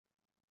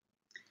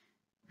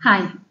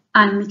Hi,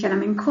 I'm Michela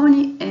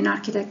Menconi, an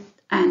architect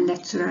and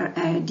lecturer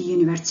at the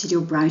University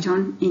of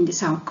Brighton in the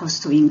south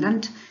coast of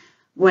England,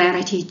 where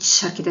I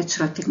teach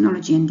architectural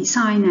technology and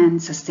design and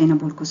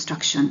sustainable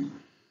construction.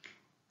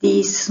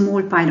 This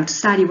small pilot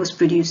study was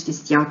produced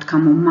as the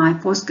outcome of my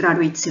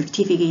postgraduate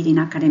certificate in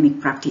academic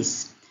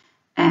practice.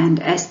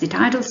 And as the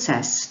title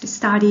says, the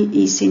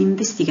study is an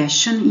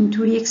investigation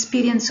into the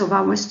experience of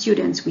our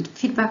students with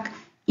feedback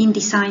in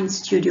design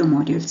studio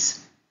modules.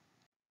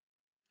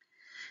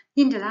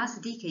 In the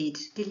last decade,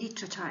 the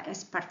literature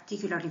has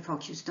particularly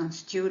focused on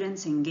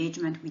students'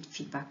 engagement with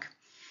feedback.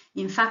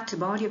 In fact, the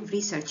body of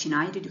research in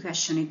higher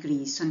education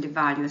agrees on the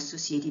value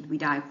associated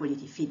with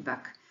high-quality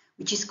feedback,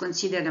 which is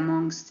considered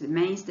amongst the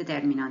main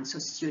determinants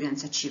of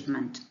students'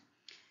 achievement.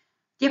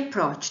 The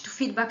approach to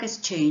feedback has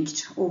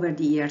changed over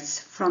the years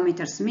from a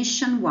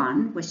transmission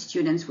one, where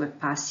students were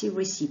passive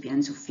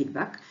recipients of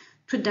feedback,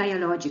 to a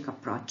dialogic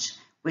approach,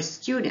 where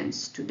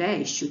students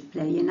today should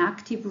play an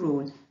active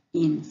role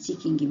in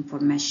seeking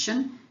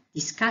information,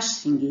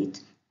 discussing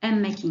it,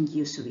 and making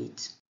use of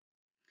it.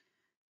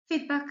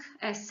 Feedback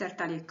has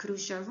certainly a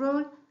crucial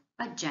role,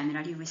 but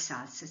generally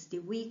results as the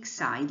weak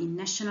side in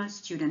national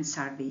student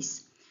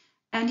surveys.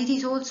 And it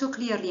is also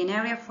clearly an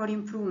area for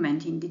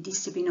improvement in the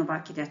discipline of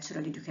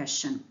architectural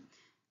education,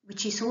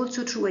 which is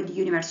also true at the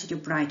University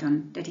of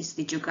Brighton, that is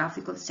the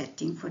geographical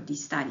setting for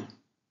this study.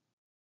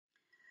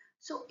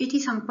 So it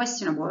is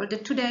unquestionable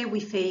that today we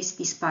face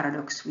this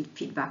paradox with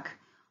feedback.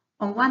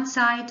 On one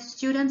side,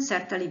 students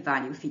certainly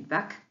value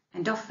feedback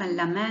and often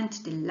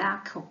lament the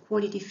lack of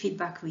quality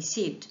feedback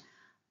received,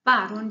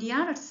 but on the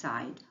other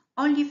side,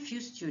 only a few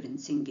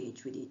students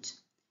engage with it.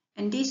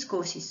 And this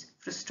causes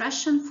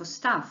frustration for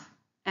staff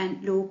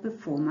and low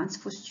performance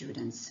for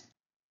students.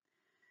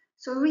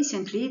 So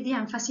recently, the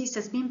emphasis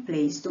has been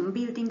placed on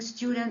building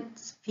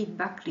students'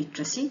 feedback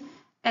literacy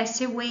as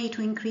a way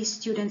to increase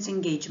students'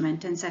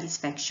 engagement and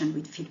satisfaction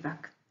with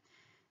feedback.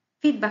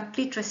 Feedback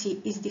literacy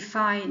is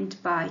defined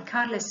by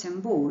Carles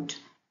and Ward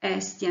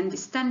as the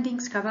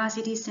understandings,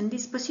 capacities, and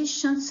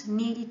dispositions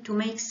needed to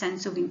make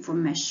sense of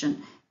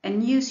information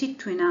and use it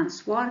to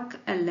enhance work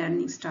and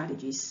learning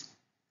strategies.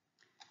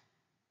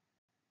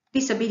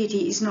 This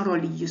ability is not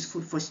only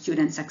useful for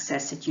student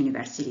success at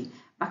university,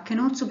 but can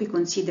also be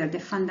considered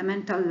a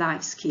fundamental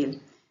life skill,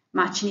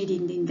 much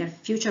needed in their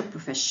future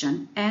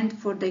profession and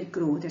for their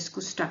growth as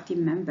constructive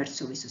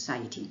members of a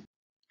society.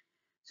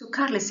 So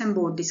Carles and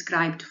Ward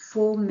described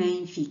four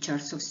main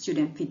features of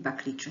student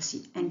feedback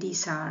literacy, and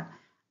these are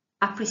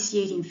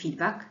appreciating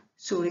feedback,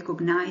 so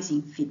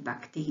recognizing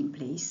feedback taking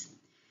place,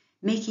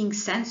 making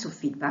sense of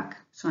feedback,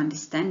 so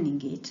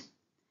understanding it,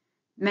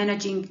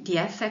 managing the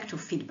effect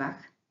of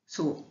feedback,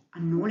 so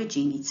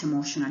acknowledging its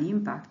emotional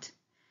impact,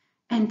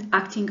 and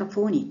acting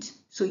upon it,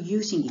 so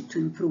using it to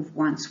improve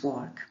one's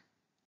work.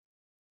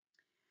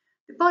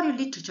 The body of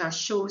literature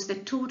shows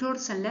that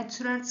tutors and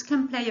lecturers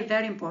can play a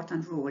very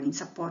important role in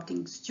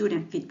supporting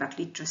student feedback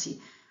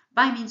literacy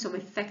by means of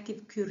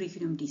effective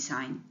curriculum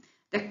design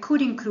that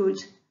could include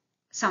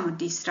some of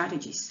these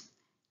strategies: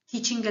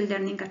 teaching and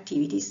learning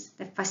activities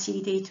that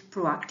facilitate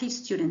proactive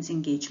students'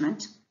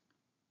 engagement,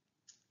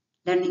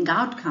 learning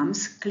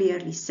outcomes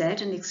clearly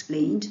set and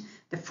explained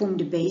that form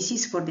the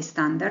basis for the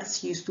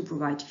standards used to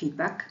provide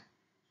feedback,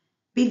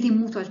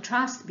 building mutual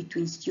trust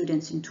between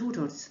students and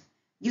tutors,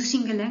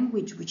 using a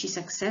language which is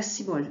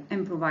accessible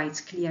and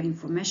provides clear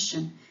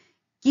information,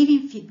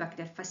 giving feedback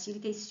that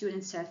facilitates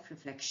student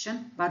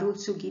self-reflection but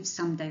also gives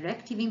some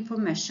directive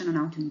information on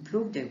how to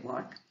improve their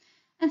work,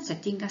 and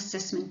setting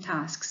assessment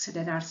tasks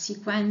that are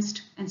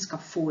sequenced and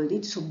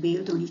scaffolded, so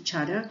build on each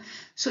other,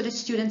 so that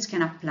students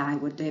can apply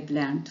what they have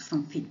learned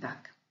from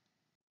feedback.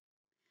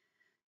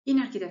 In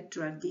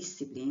architectural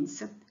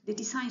disciplines, the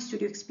design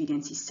studio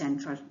experience is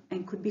central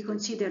and could be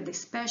considered a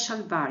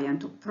special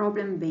variant of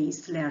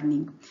problem-based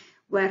learning,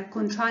 where,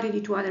 contrarily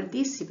to other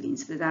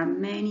disciplines, there are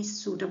many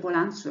suitable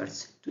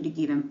answers to the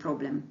given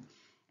problem.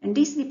 And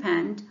these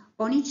depend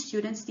on each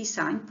student's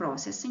design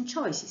process and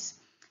choices.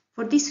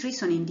 For this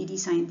reason, in the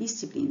design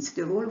disciplines,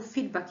 the role of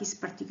feedback is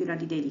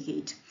particularly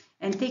delicate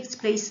and takes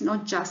place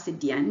not just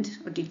at the end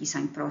of the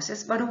design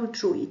process, but all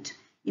through it,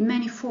 in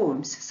many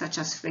forms, such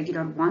as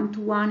regular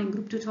one-to-one and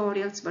group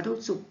tutorials, but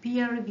also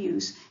peer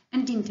reviews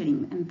and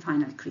interim and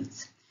final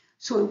crits.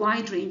 So a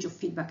wide range of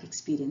feedback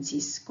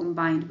experiences,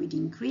 combined with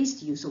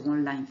increased use of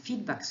online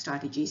feedback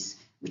strategies,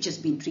 which has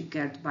been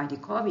triggered by the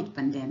COVID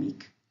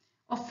pandemic,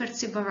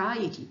 offers a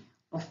variety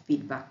of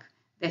feedback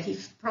that,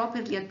 if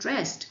properly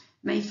addressed,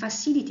 may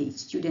facilitate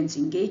students'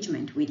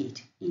 engagement with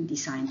it in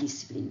design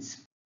disciplines.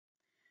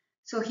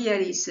 So here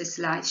is a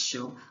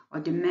slideshow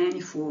of the many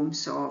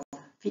forms of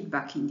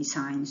feedback in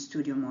design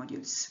studio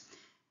modules.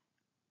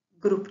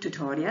 Group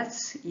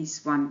tutorials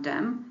is one of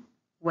them,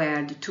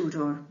 where the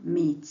tutor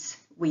meets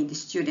with the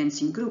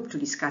students in group to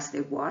discuss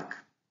their work.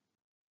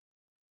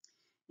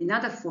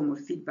 Another form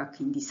of feedback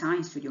in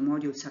design studio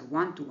modules are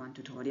one-to-one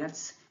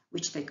tutorials,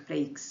 which take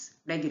place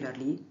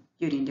regularly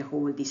during the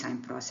whole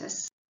design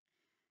process.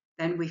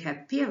 Then we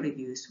have peer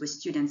reviews, where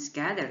students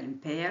gather in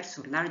pairs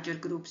or larger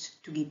groups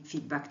to give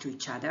feedback to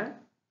each other.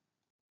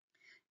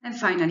 And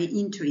finally,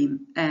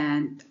 interim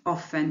and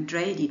often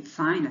dreaded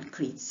final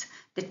crits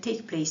that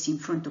take place in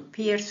front of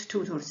peers,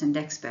 tutors and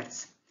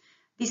experts.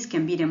 This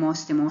can be the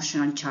most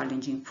emotionally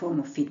challenging form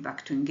of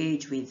feedback to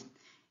engage with,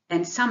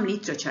 and some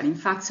literature in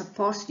fact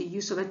supports the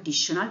use of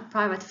additional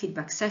private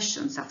feedback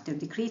sessions after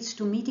the crits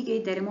to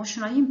mitigate their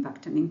emotional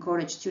impact and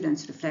encourage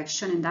students'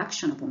 reflection and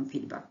action upon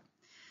feedback.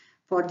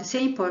 For the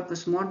same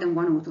purpose, more than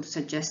one author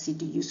suggested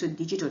the use of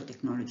digital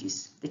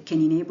technologies that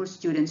can enable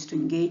students to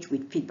engage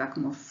with feedback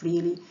more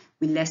freely,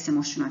 with less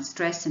emotional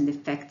stress and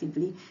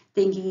effectively,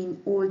 taking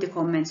in all the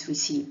comments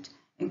received,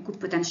 and could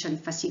potentially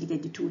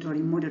facilitate the tutor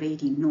in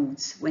moderating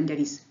notes when there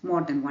is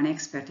more than one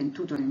expert and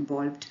tutor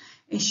involved,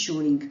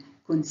 ensuring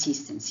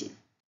consistency.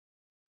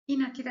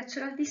 In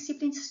architectural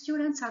disciplines,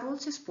 students are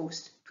also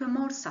exposed to a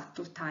more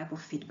subtle type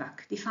of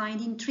feedback,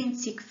 defined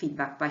intrinsic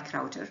feedback by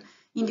Crowther,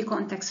 in the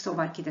context of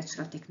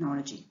architectural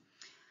technology.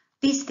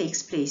 This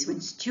takes place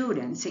when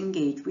students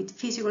engage with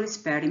physical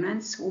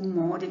experiments or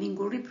modeling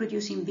or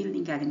reproducing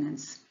building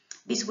elements.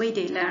 This way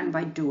they learn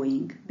by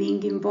doing,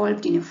 being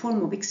involved in a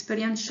form of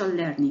experiential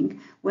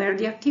learning where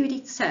the activity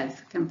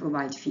itself can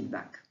provide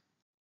feedback.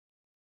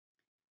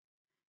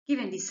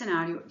 Given this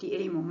scenario, the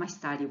aim of my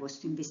study was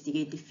to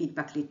investigate the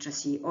feedback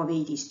literacy of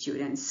 80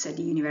 students at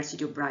the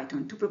University of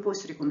Brighton to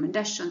propose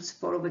recommendations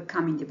for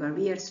overcoming the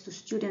barriers to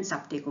students'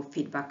 uptake of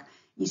feedback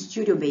in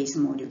studio-based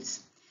modules.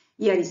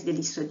 Here is the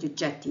list of the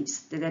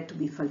objectives that had to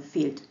be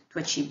fulfilled to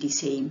achieve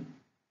this aim.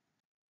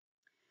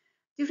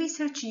 The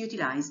research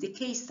utilized the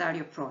case study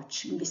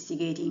approach,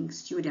 investigating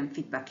student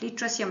feedback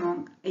literacy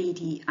among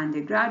 80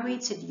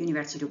 undergraduates at the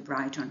University of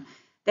Brighton.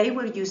 They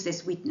were used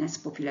as witness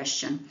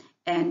population,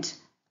 and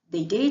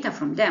the data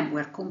from them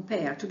were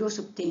compared to those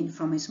obtained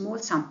from a small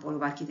sample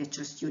of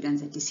architecture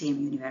students at the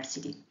same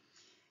university.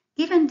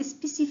 Given the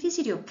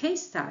specificity of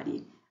case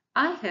study,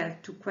 I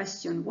had to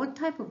question what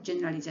type of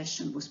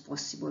generalization was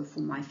possible for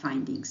my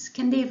findings.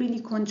 Can they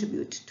really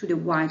contribute to the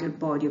wider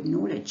body of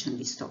knowledge on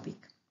this topic?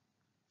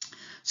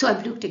 So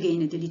I've looked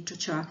again at the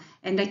literature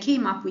and I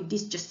came up with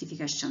these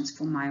justifications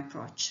for my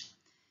approach.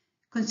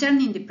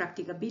 Concerning the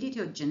practicability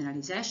of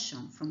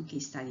generalization from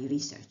case study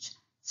research,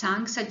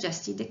 Zhang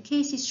suggested that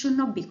cases should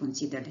not be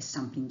considered as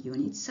sampling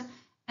units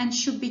and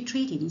should be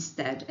treated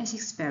instead as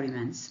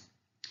experiments.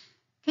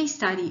 Case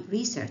study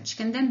research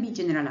can then be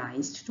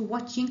generalized to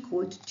what Jin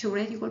called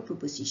theoretical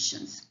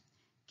propositions.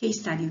 Case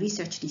study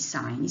research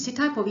design is a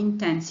type of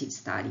intensive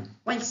study,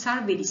 while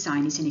survey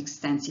design is an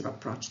extensive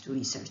approach to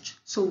research.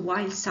 So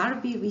while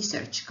survey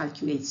research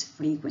calculates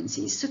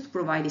frequencies to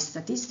provide a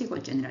statistical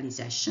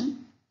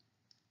generalization,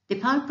 the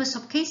purpose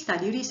of case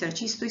study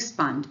research is to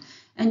expand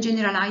and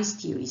generalize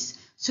theories,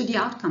 so the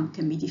outcome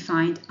can be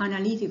defined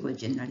analytical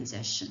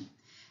generalization.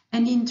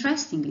 And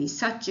interestingly,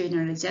 such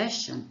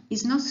generalization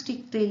is not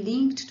strictly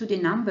linked to the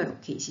number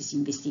of cases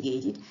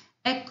investigated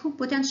and could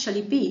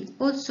potentially be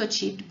also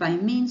achieved by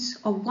means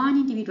of one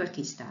individual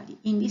case study,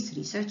 in this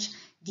research,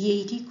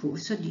 the AT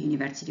course of the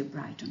University of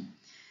Brighton.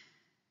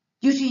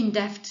 Due to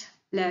in-depth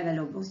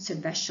level of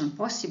observation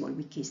possible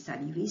with case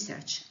study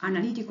research,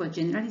 analytical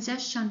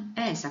generalization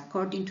has,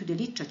 according to the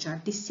literature,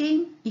 the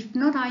same, if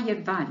not higher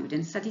value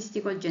than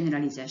statistical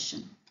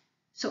generalization.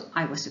 So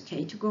I was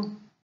okay to go.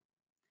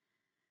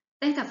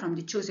 Data from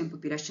the chosen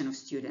population of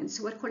students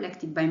were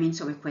collected by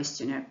means of a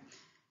questionnaire.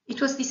 It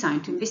was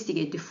designed to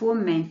investigate the four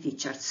main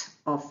features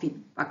of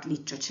feedback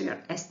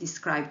literature as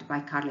described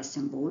by Carles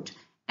and Bode,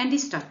 and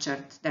is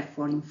structured,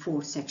 therefore, in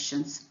 4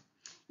 sections.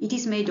 It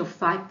is made of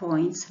 5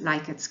 points,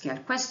 Likert scale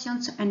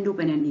questions and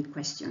open-ended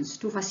questions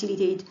to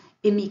facilitate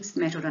a mixed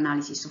method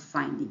analysis of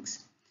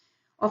findings.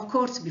 Of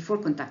course, before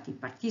contacting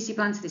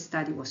participants, the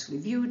study was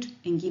reviewed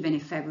and given a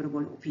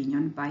favorable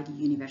opinion by the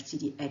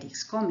University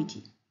Ethics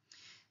Committee.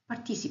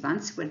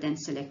 Participants were then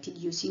selected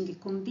using a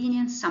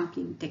convenient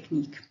sampling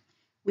technique.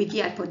 With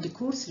the help of the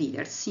course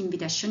leaders,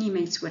 invitation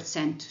emails were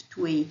sent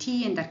to AT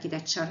and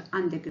architecture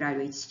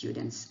undergraduate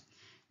students.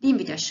 The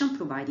invitation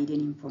provided an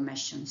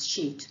information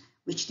sheet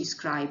which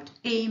described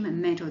aim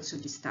and methods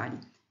of the study,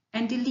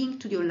 and a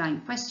link to the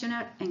online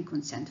questionnaire and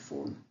consent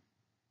form.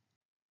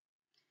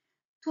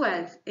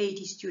 12 AT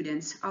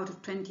students out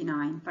of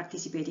 29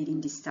 participated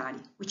in this study,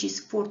 which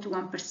is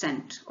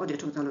 41% of the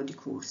total of the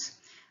course.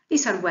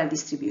 These are well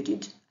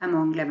distributed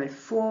among level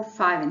 4,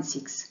 5 and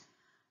 6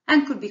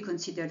 and could be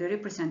considered a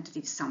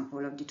representative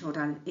sample of the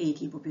total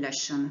AT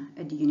population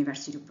at the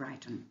University of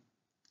Brighton.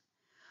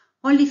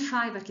 Only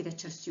 5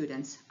 architecture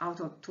students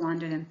out of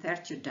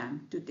 230 of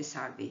them took the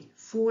survey,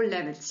 4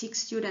 level 6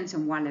 students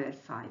and 1 level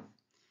 5.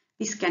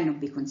 This cannot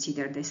be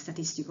considered a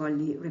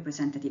statistically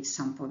representative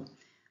sample.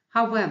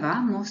 However,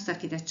 most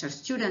architecture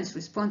students'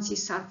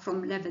 responses are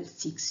from level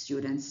 6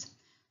 students,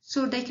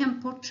 so they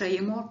can portray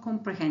a more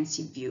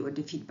comprehensive view of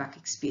the feedback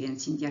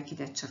experience in the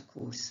architecture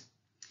course.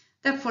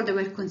 Therefore, they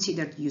were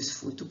considered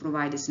useful to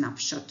provide a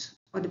snapshot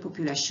of the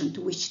population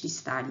to which this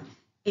study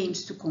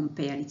aims to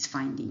compare its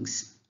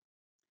findings.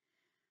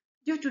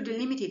 Due to the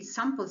limited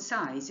sample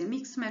size, a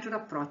mixed method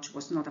approach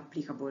was not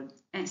applicable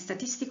and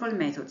statistical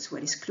methods were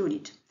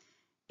excluded.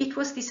 it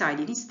was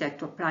decided instead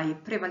to apply a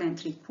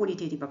prevalently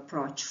qualitative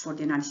approach for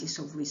the analysis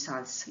of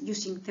results,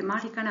 using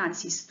thematic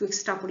analysis to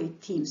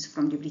extrapolate themes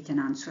from the written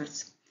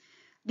answers.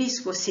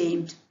 This was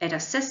aimed at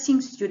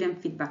assessing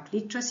student feedback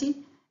literacy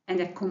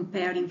and at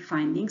comparing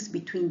findings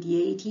between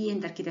the AT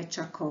and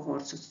architecture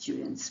cohorts of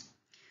students,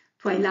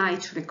 to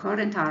highlight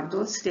recurrent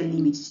hurdles that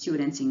limit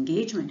students'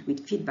 engagement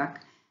with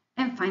feedback,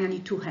 and finally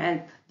to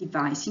help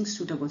devising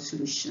suitable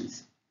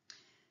solutions.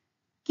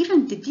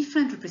 Given the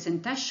different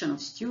representation of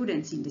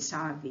students in the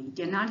survey,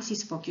 the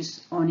analysis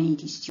focused on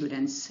 80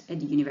 students at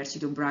the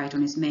University of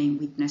Brighton as main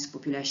witness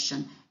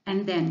population,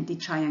 and then the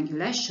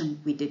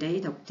triangulation with the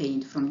data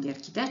obtained from the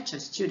architecture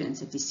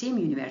students at the same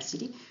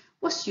university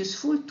was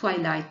useful to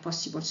highlight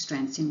possible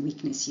strengths and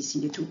weaknesses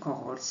in the two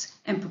cohorts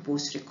and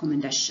propose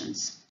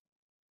recommendations.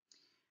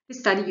 The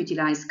study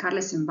utilized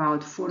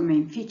Carles-Embaud's four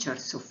main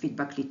features of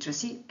feedback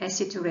literacy as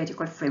a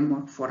theoretical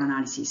framework for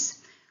analysis.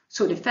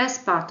 So the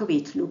first part of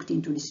it looked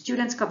into the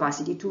students'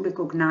 capacity to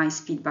recognize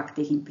feedback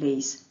taking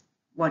place,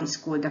 what is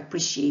called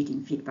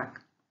appreciating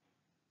feedback.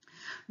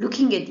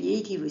 Looking at the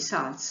AT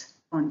results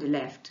on the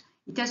left,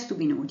 it has to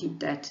be noted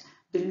that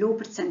the low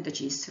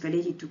percentages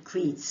related to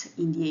crits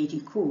in the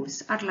AT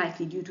course are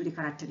likely due to the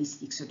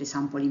characteristics of the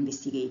sample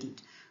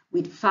investigated,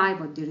 with 5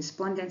 of the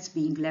respondents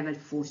being level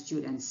 4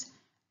 students,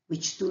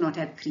 which do not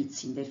have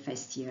crits in their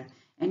first year,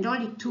 and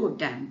only 2 of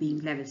them being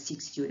level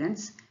 6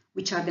 students,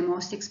 which are the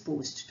most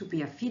exposed to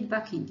peer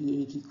feedback in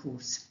the AT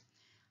course.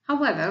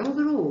 However,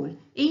 overall,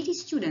 AT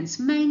students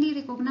mainly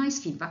recognize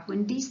feedback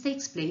when this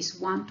takes place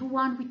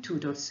one-to-one with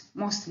tutors,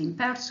 mostly in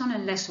person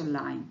and less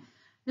online.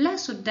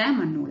 Less of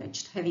them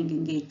acknowledged having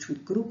engaged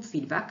with group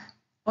feedback,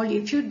 only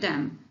a few of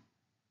them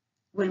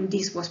when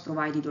this was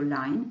provided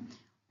online,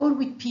 or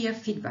with peer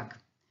feedback.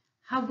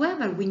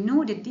 However, we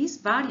know that these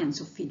variants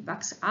of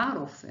feedbacks are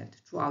offered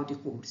throughout the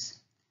course.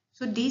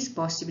 So this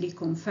possibly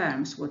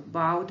confirms what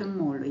Baud and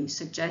Molloy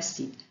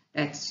suggested,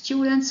 that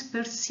students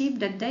perceive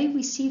that they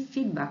receive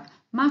feedback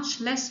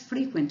much less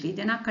frequently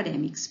than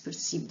academics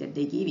perceive that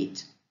they give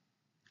it.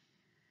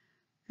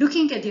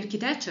 Looking at the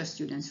architecture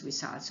students'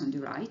 results on the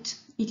right,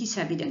 it is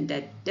evident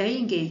that they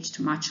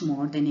engaged much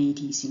more than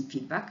ATs in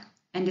feedback,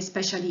 and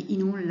especially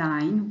in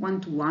online,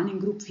 one-to-one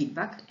and group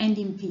feedback and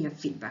in peer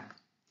feedback.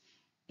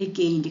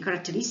 Again, the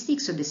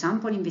characteristics of the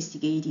sample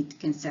investigated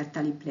can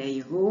certainly play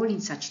a role in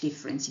such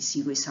differences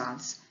in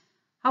results.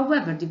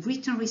 However, the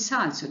written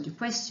results of the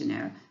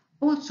questionnaire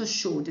also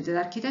showed that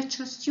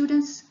architecture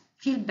students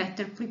feel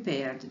better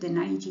prepared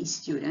than IT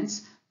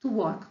students to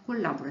work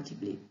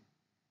collaboratively.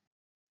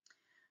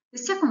 The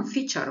second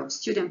feature of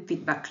student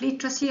feedback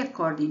literacy,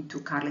 according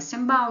to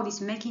Carles-Embaud, is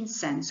making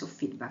sense of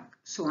feedback,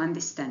 so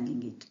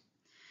understanding it.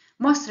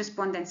 Most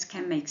respondents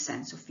can make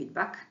sense of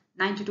feedback.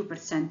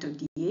 92% of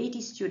the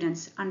AT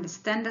students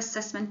understand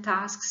assessment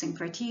tasks and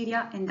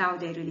criteria and how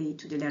they relate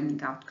to the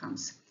learning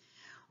outcomes.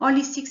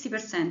 Only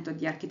 60% of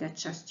the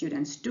architecture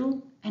students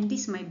do, and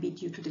this might be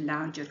due to the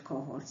larger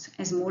cohorts,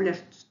 a smaller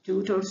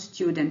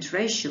tutor-student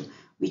ratio,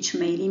 which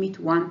may limit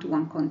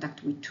one-to-one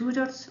contact with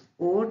tutors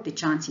or the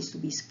chances to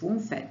be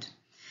spoon-fed.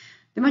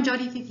 The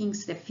majority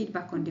thinks that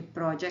feedback on the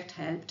project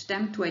helped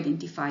them to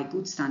identify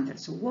good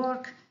standards of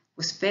work,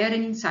 was fair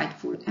and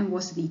insightful, and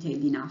was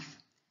detailed enough.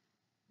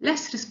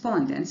 Less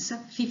respondents,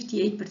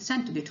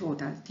 58% of the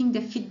total, think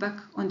that feedback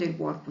on their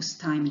work was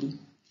timely.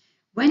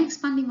 When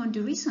expanding on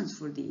the reasons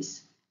for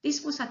this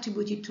was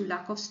attributed to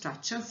lack of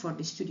structure for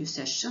the studio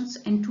sessions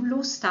and to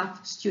low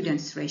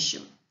staff-students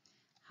ratio.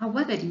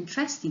 However,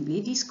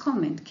 interestingly, this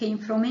comment came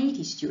from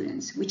 80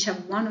 students, which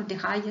have one of the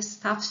highest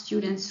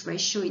staff-students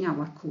ratio in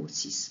our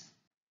courses.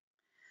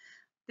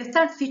 The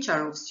third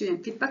feature of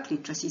student feedback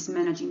literacy is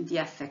managing the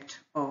effect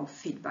of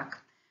feedback.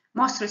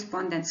 Most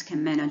respondents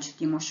can manage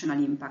the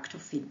emotional impact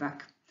of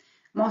feedback.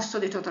 Most of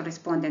the total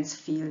respondents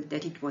feel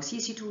that it was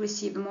easy to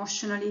receive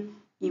emotionally,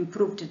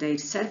 improved their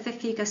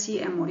self-efficacy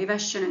and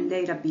motivation and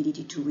their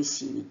ability to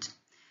receive it.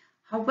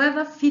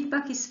 However,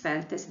 feedback is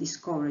felt as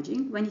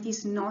discouraging when it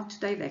is not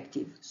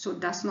directive, so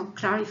does not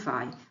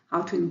clarify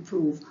how to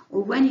improve,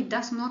 or when it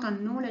does not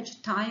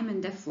acknowledge time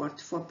and effort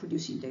for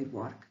producing their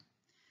work.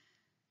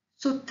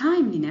 So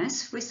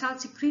timeliness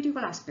results a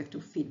critical aspect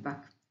of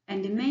feedback,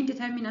 and the main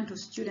determinant of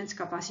students'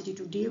 capacity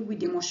to deal with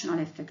the emotional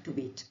effect of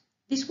it.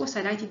 This was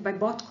highlighted by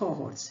both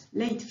cohorts.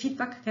 Late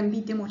feedback can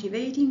be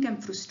demotivating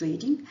and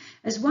frustrating,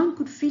 as one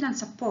could feel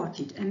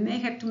unsupported and may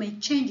have to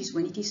make changes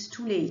when it is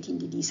too late in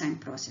the design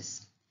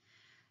process.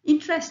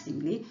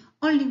 Interestingly,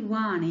 only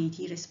one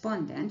AT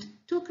respondent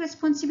took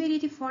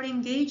responsibility for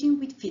engaging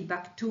with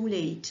feedback too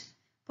late,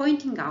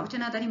 pointing out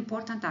another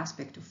important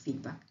aspect of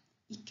feedback.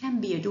 It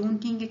can be a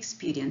daunting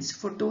experience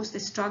for those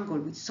that struggle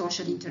with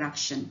social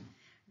interaction.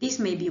 This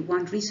may be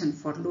one reason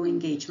for low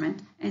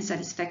engagement and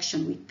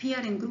satisfaction with peer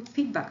and group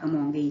feedback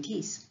among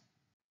ATs.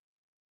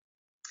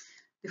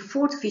 The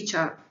fourth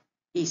feature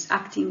is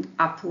acting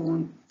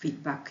upon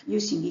feedback,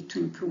 using it to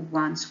improve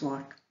one's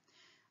work.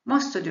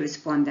 Most of the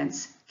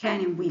respondents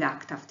can and will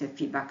act after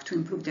feedback to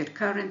improve their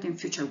current and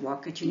future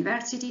work at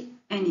university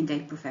and in their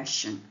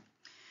profession.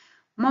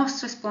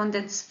 Most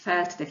respondents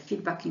felt that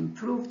feedback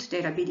improved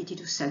their ability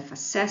to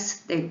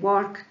self-assess their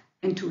work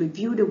and to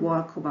review the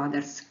work of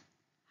others.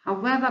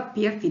 However,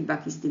 peer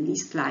feedback is the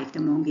least liked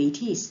among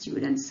AT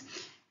students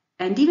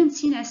and even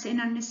seen as an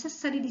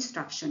unnecessary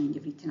distraction in the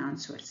written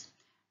answers.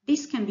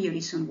 This can be a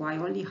reason why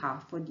only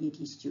half of the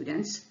AT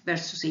students,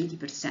 versus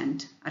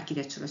 80%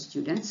 architectural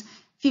students,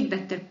 feel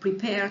better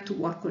prepared to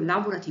work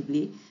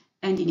collaboratively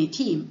and in a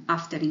team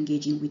after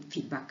engaging with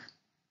feedback.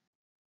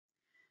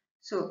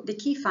 So the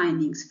key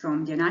findings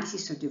from the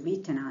analysis of the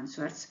written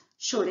answers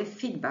show that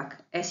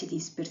feedback, as it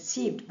is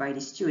perceived by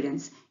the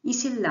students,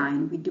 is in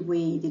line with the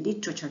way the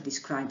literature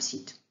describes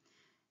it.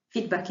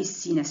 Feedback is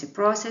seen as a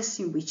process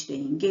in which they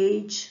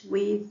engage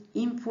with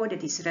info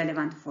that is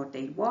relevant for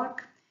their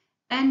work,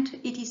 and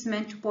it is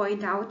meant to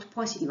point out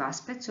positive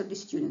aspects of the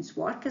students'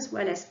 work as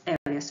well as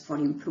areas for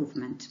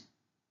improvement.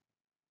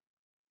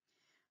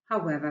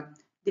 However,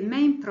 the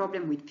main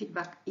problem with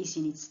feedback is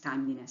in its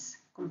timeliness,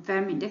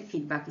 confirming that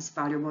feedback is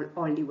valuable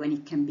only when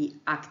it can be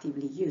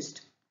actively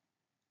used.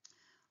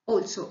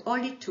 Also,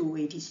 only 2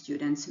 AT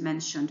students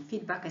mentioned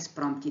feedback as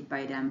prompted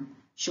by them,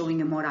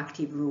 showing a more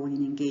active role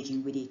in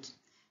engaging with it.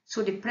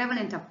 So the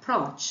prevalent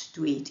approach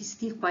to it is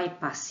still quite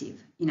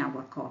passive in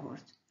our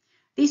cohort.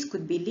 This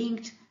could be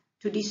linked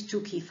to these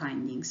 2 key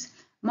findings.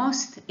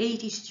 Most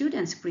AT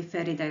students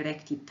prefer a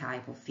directive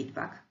type of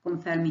feedback,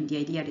 confirming the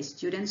idea that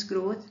students'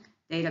 growth,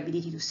 their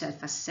ability to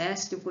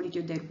self-assess the quality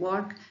of their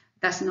work,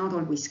 does not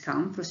always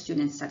come from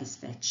student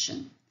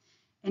satisfaction.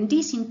 And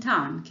this in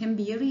turn can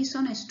be a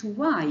reason as to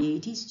why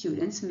AT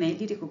students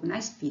mainly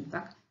recognize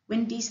feedback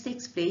when this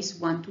takes place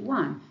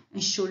one-to-one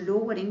and show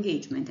lower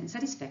engagement and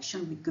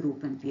satisfaction with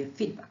group and peer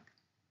feedback.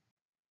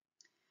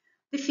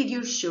 The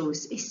figure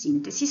shows a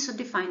synthesis of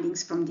the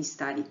findings from this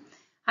study,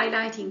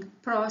 highlighting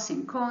pros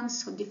and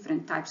cons of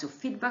different types of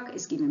feedback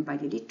as given by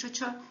the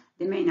literature,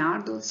 the main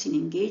hurdles in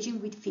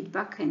engaging with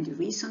feedback and the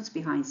reasons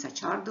behind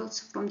such hurdles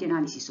from the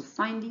analysis of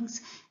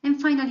findings,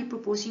 and finally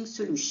proposing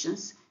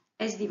solutions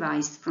as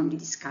devised from the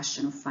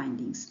discussion of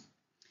findings.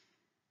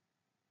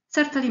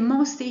 Certainly,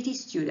 most AT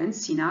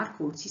students in our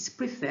courses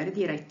prefer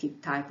the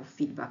directive type of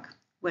feedback,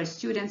 where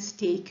students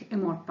take a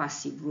more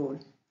passive role.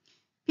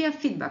 Peer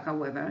feedback,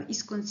 however,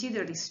 is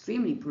considered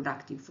extremely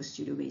productive for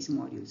studio-based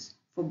modules,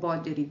 for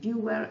both the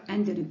reviewer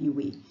and the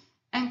reviewee,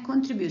 and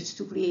contributes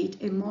to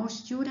create a more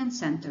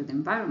student-centered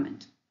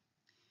environment.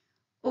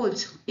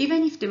 Also,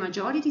 even if the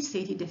majority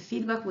stated that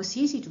feedback was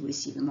easy to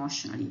receive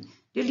emotionally,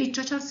 the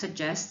literature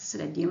suggests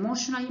that the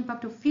emotional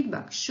impact of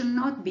feedback should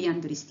not be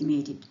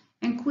underestimated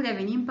and could have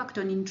an impact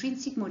on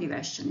intrinsic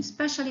motivation,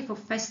 especially for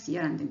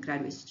first-year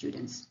undergraduate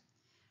students.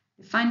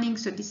 The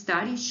findings of this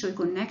study show a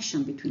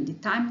connection between the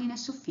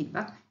timeliness of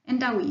feedback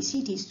and how easy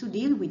it is to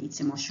deal with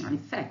its emotional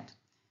effect.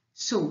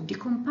 So, the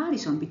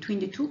comparison between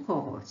the 2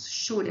 cohorts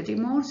show that a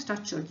more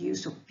structured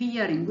use of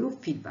peer and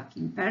group feedback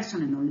in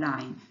person and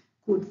online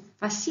could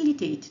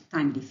facilitate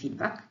timely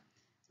feedback,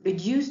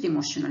 reduce the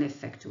emotional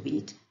effect of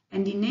it,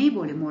 and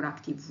enable a more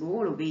active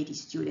role of AT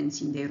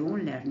students in their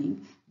own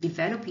learning,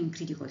 developing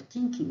critical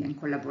thinking and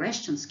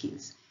collaboration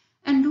skills,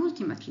 and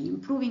ultimately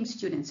improving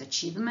students'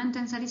 achievement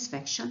and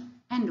satisfaction,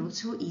 and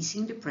also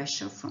easing the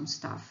pressure from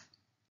staff.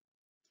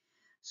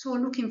 So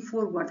looking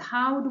forward,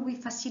 how do we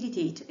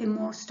facilitate a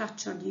more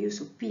structured use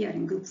of peer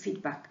and group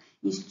feedback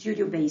in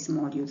studio-based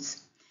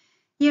modules?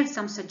 Here are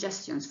some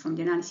suggestions from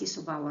the analysis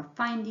of our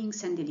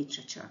findings and the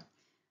literature.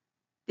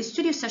 The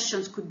studio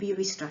sessions could be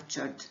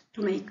restructured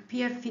to make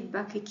peer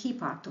feedback a key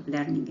part of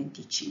learning and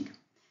teaching.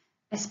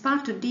 As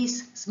part of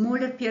this,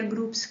 smaller peer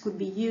groups could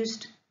be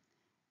used,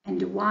 and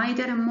the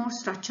wider and more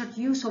structured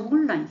use of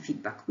online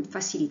feedback would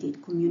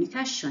facilitate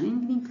communication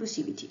and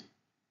inclusivity.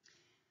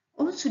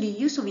 Also, the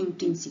use of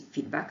intrinsic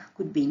feedback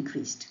could be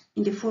increased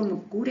in the form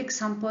of good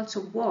examples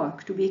of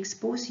work to be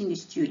exposed in the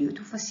studio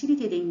to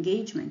facilitate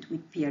engagement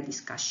with peer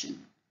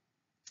discussion.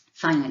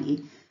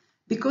 Finally,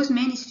 because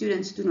many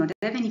students do not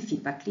have any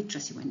feedback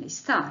literacy when they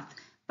start,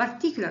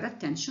 particular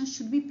attention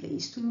should be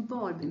placed to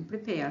involve and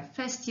prepare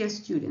first-year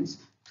students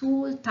to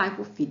all types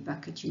of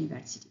feedback at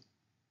university.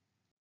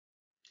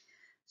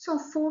 So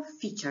 4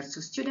 features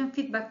of student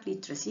feedback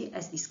literacy,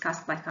 as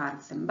discussed by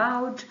Karls and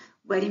Baud,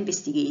 were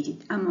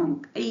investigated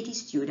among 80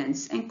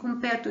 students and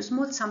compared to a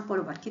small sample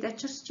of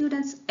architecture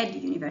students at the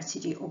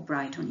University of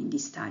Brighton in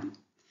this study.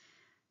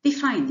 The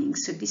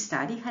findings of this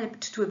study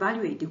helped to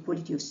evaluate the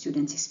quality of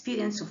students'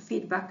 experience of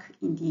feedback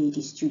in the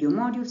 80 studio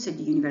modules at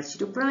the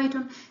University of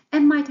Brighton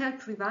and might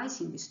help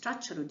revising the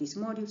structure of these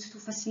modules to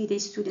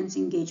facilitate students'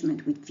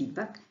 engagement with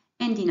feedback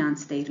and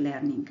enhance their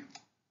learning.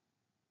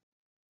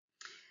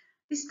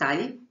 This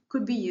study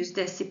could be used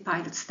as a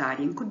pilot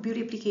study and could be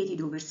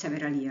replicated over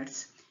several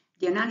years.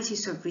 The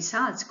analysis of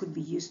results could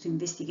be used to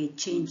investigate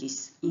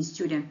changes in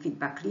student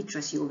feedback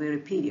literacy over a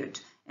period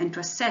and to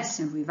assess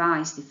and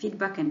revise the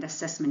feedback and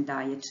assessment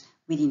diet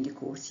within the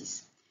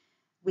courses.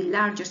 With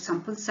larger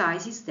sample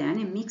sizes, then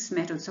a mixed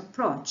methods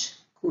approach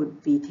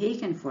could be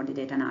taken for the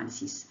data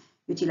analysis,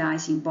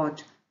 utilizing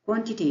both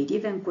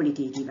quantitative and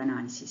qualitative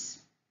analysis.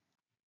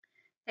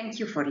 Thank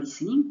you for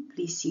listening.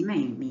 Please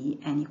email me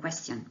any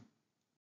question.